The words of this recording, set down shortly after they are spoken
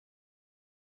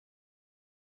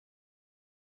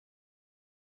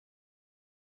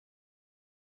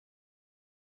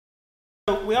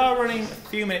We are running a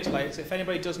few minutes late, so if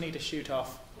anybody does need to shoot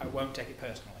off, I won't take it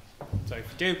personally. So if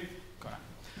you do, go on.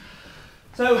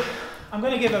 So I'm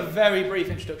going to give a very brief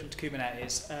introduction to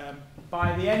Kubernetes.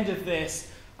 By the end of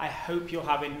this, I hope you'll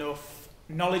have enough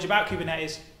knowledge about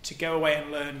Kubernetes to go away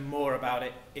and learn more about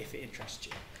it if it interests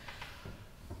you.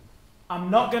 I'm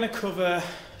not going to cover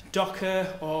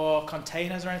Docker or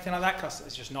containers or anything like that because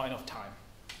there's just not enough time.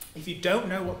 If you don't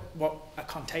know what a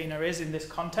container is in this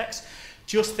context,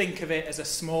 just think of it as a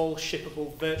small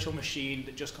shippable virtual machine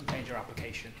that just contains your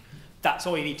application. That's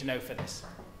all you need to know for this.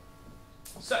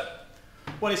 So,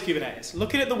 what is Kubernetes?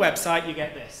 Looking at the website, you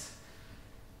get this.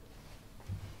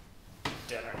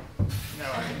 Don't know.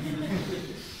 No idea.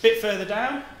 Bit further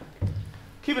down,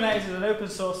 Kubernetes is an open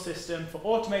source system for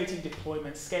automating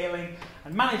deployment, scaling,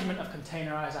 and management of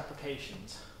containerized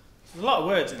applications. There's a lot of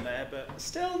words in there, but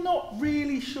still not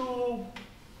really sure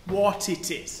what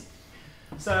it is.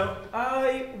 So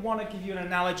I want to give you an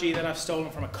analogy that I've stolen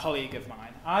from a colleague of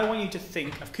mine. I want you to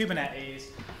think of Kubernetes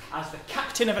as the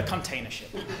captain of a container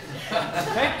ship.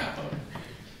 Okay?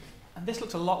 And this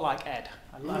looks a lot like Ed.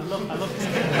 I love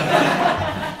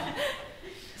this.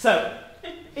 So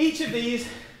each of these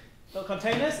little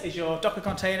containers is your Docker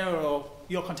container or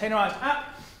your containerized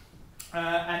app,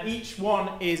 and each one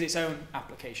is its own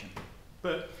application.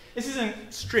 But this isn't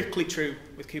strictly true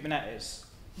with Kubernetes.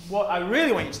 What I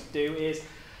really want you to do is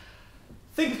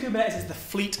think of Kubernetes as the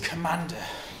fleet commander.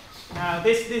 Now,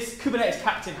 this Kubernetes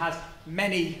captain has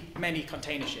many, many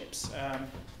container ships,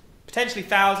 potentially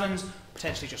thousands,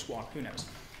 potentially just one, who knows.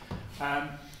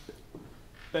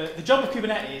 But the job of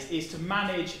Kubernetes is to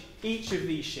manage each of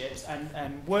these ships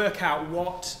and work out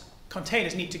what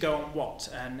containers need to go on what,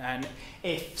 and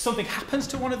if something happens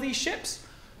to one of these ships,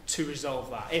 to resolve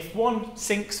that. If one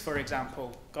sinks, for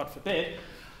example, God forbid,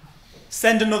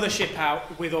 send another ship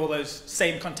out with all those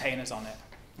same containers on it.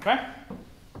 Okay?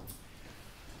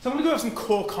 So I'm going to go over some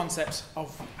core concepts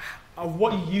of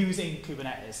what you use in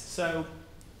Kubernetes. So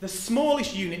the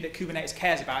smallest unit that Kubernetes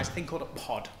cares about is a thing called a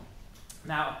pod.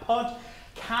 Now, a pod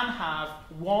can have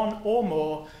one or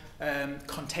more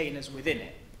containers within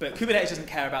it, but Kubernetes doesn't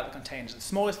care about the containers. The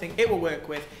smallest thing it will work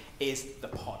with is the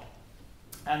pod.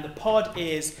 And the pod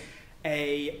is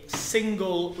a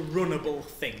single runnable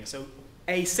thing, so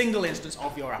a single instance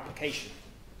of your application.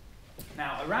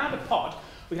 Now, around a pod,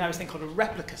 we can have this thing called a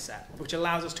replica set, which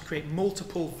allows us to create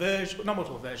multiple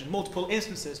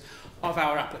instances of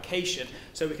our application,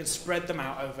 so we can spread them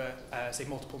out over, say,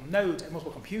 multiple nodes and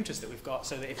multiple computers that we've got,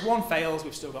 so that if one fails,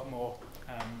 we've still got more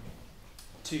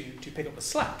to pick up the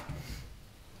slack.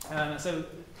 So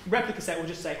replica set will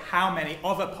just say how many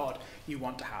of a pod you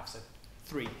want to have, so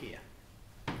 3 here.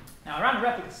 Now, around a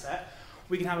replica set,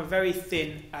 we can have a very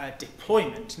thin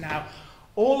deployment. Now,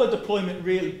 all a deployment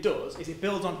really does is it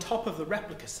builds on top of the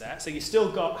replica set, so you've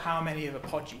still got how many of a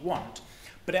pod you want,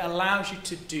 but it allows you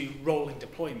to do rolling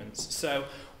deployments. So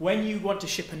when you want to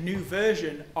ship a new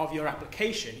version of your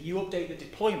application, you update the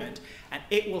deployment, and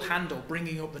it will handle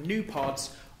bringing up the new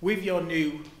pods with your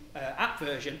new app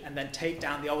version, and then take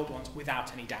down the old ones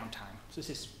without any downtime. So this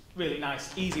is a really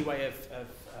nice, easy way of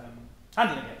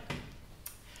handling it.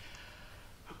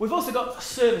 We've also got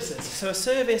services. So a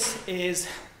service is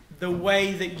the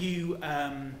way that you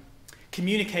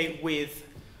communicate with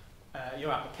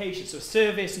your application. So a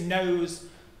service knows,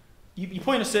 you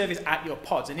point a service at your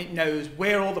pods, and it knows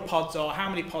where all the pods are, how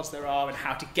many pods there are, and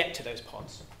how to get to those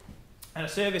pods. And a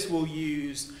service will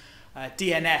use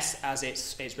DNS as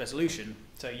its resolution.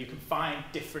 So you can find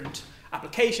different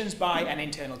applications by an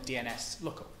internal DNS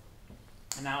lookup.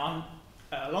 And now,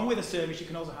 along with a service, you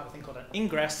can also have a thing called an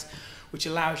ingress, which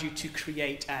allows you to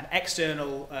create an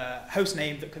external host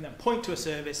name that can then point to a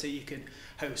service, so you can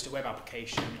host a web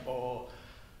application or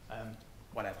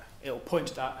whatever. It'll point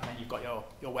to that, and then you've got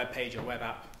your web page, your web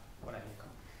app, whatever you call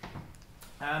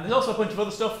it. There's also a bunch of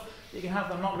other stuff that you can have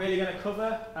that I'm not really going to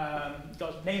cover. You've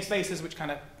got namespaces, which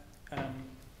kind of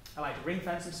allow you to ring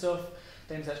fence and stuff,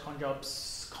 namespace, cron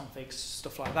jobs, configs,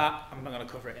 stuff like that. I'm not going to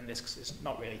cover it in this because it's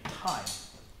not really time.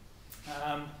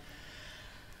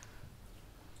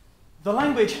 The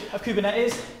language of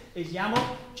Kubernetes is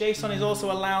YAML. JSON is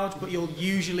also allowed, but you'll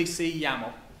usually see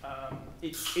YAML.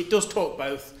 It does talk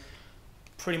both.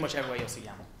 Pretty much everywhere you'll see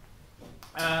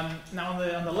YAML. Now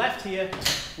on the left here,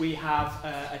 we have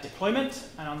a deployment,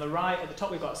 and on the right, at the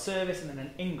top, we've got a service and then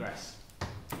an ingress.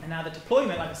 And now the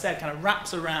deployment, like I said, kind of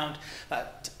wraps around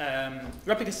that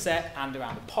replica set and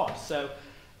around the pod. So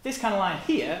this kind of line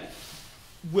here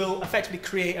will effectively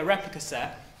create a replica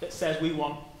set that says we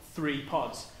want 3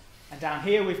 pods. And down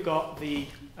here we've got the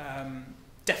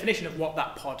definition of what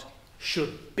that pod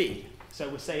should be. So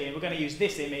we're saying we're going to use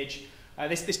this image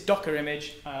this Docker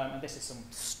image, and this is some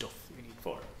stuff you need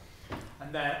for it.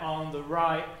 And then on the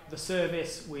right, the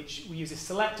service, which we use this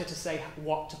selector to say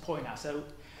what to point at. So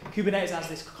Kubernetes has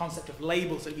this concept of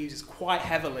labels that it uses quite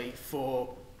heavily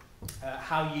for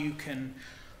how you can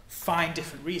find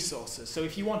different resources. So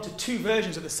if you wanted 2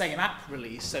 versions of the same app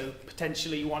release, so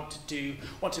potentially you want to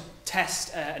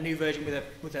test a new version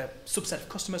with a subset of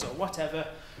customers or whatever,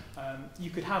 you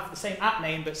could have the same app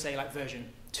name but say like version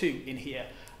 2 in here,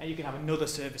 and you can have another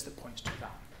service that points to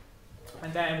that.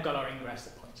 And then we've got our ingress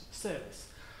that points to the service.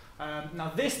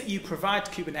 Now this that you provide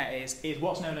to Kubernetes is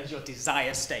what's known as your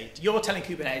desire state. You're telling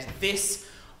Kubernetes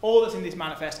all that's in this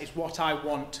manifest is what I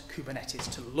want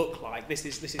Kubernetes to look like. This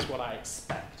is what I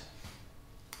expect.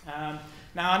 Now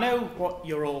I know what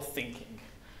you're all thinking.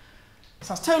 It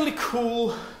sounds totally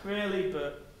cool, really,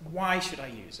 but why should I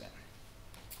use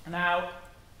it? Now,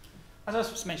 as I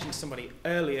was mentioning to somebody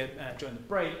earlier during the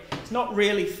break, it's not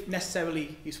really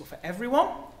necessarily useful for everyone,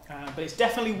 but it's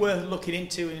definitely worth looking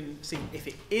into and seeing if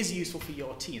it is useful for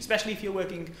your team, especially if you're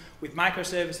working with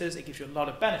microservices. It gives you a lot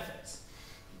of benefits.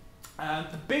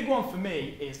 The big one for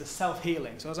me is the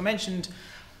self-healing. So as I mentioned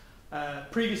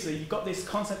previously, you've got this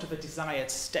concept of a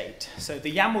desired state. So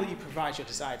the YAML that you provide is your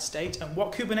desired state, and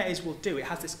what Kubernetes will do, it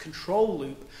has this control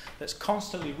loop that's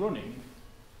constantly running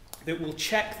that will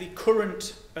check the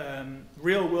current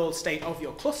real-world state of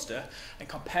your cluster and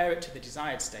compare it to the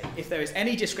desired state. If there is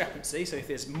any discrepancy, so if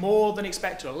there's more than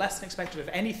expected or less than expected of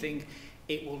anything,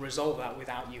 it will resolve that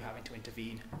without you having to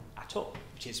intervene at all,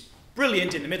 which is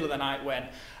brilliant in the middle of the night when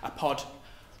a pod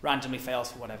randomly fails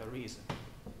for whatever reason.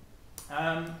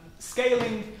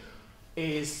 Scaling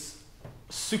is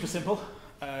super simple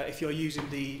if you're using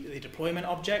the deployment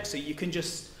object, so you can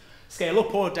just scale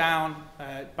up or down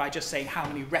by just saying how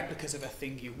many replicas of a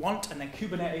thing you want, and then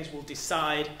Kubernetes will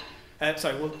decide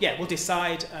will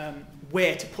decide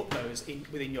where to put those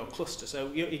within your cluster. So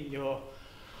you're in your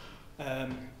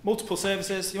multiple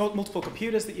services, multiple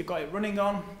computers that you've got it running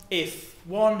on. If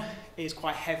one is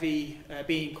quite heavy,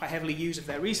 being quite heavily used of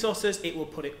their resources, it will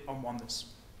put it on one that's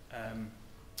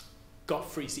got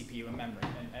free CPU and memory,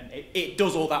 and it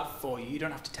does all that for you. You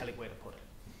don't have to tell it where to put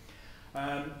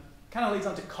it. Kind of leads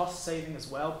on to cost saving as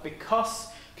well, because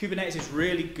Kubernetes is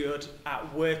really good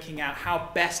at working out how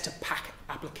best to pack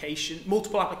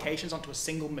multiple applications onto a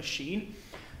single machine.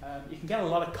 You can get a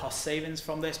lot of cost savings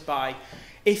from this by,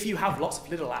 if you have lots of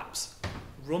little apps,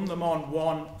 run them on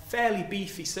one fairly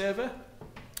beefy server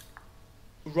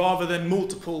rather than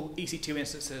multiple EC2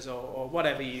 instances or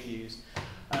whatever you use.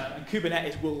 And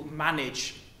Kubernetes will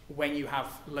manage when you have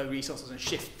low resources and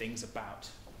shift things about.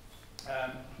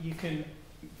 You can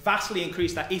vastly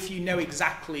increase that if you know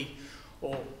exactly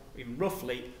or even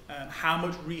roughly how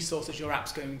much resources your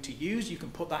app's going to use. You can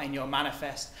put that in your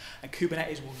manifest, and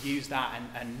Kubernetes will use that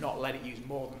and not let it use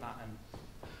more than that,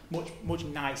 and much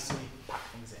nicely pack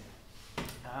things in.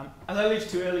 As I alluded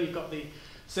to earlier, you've got the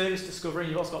service discovery,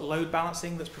 you've also got load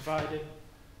balancing that's provided.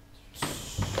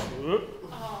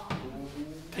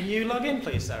 Can you log in,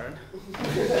 please, Saren?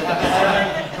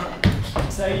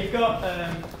 So you've got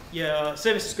your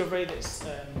service discovery that's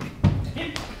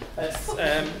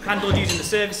handled using the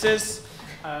services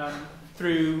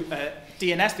through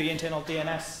DNS, the internal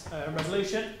DNS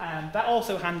resolution, and that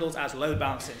also handles as load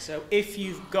balancing. So if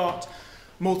you've got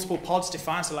multiple pods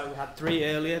defined, so like we had 3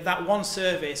 earlier, that one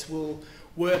service will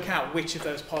work out which of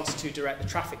those pods to direct the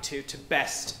traffic to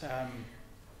best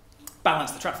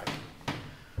balance the traffic.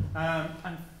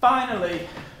 And finally,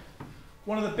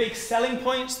 one of the big selling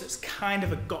points that's kind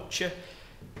of a gotcha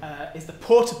is the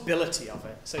portability of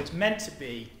it. So it's meant to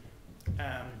be,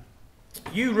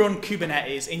 you run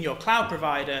Kubernetes in your cloud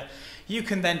provider, you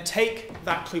can then take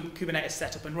that Kubernetes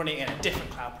setup and run it in a different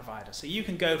cloud provider. So you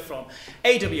can go from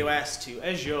AWS to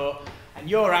Azure, and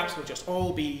your apps will just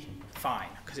all be fine,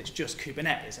 because it's just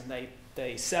Kubernetes, and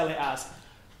they sell it as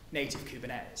native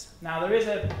Kubernetes. Now there is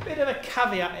a bit of a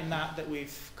caveat in that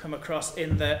we've come across,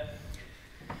 in that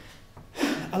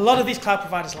a lot of these cloud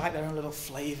providers like their own little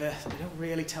flavor that they don't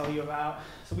really tell you about.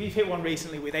 So we've hit one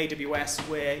recently with AWS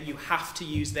where you have to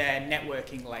use their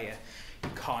networking layer. You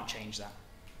can't change that.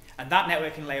 And that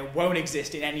networking layer won't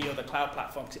exist in any other cloud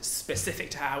platform because it's specific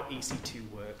to how EC2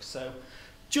 works. So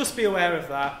just be aware of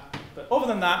that. But other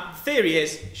than that, the theory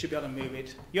is you should be able to move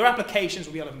it. Your applications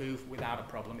will be able to move without a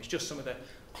problem. It's just some of the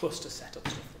cluster setup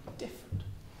stuff that will be different.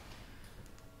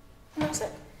 And that's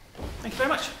it. Thank you very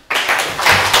much.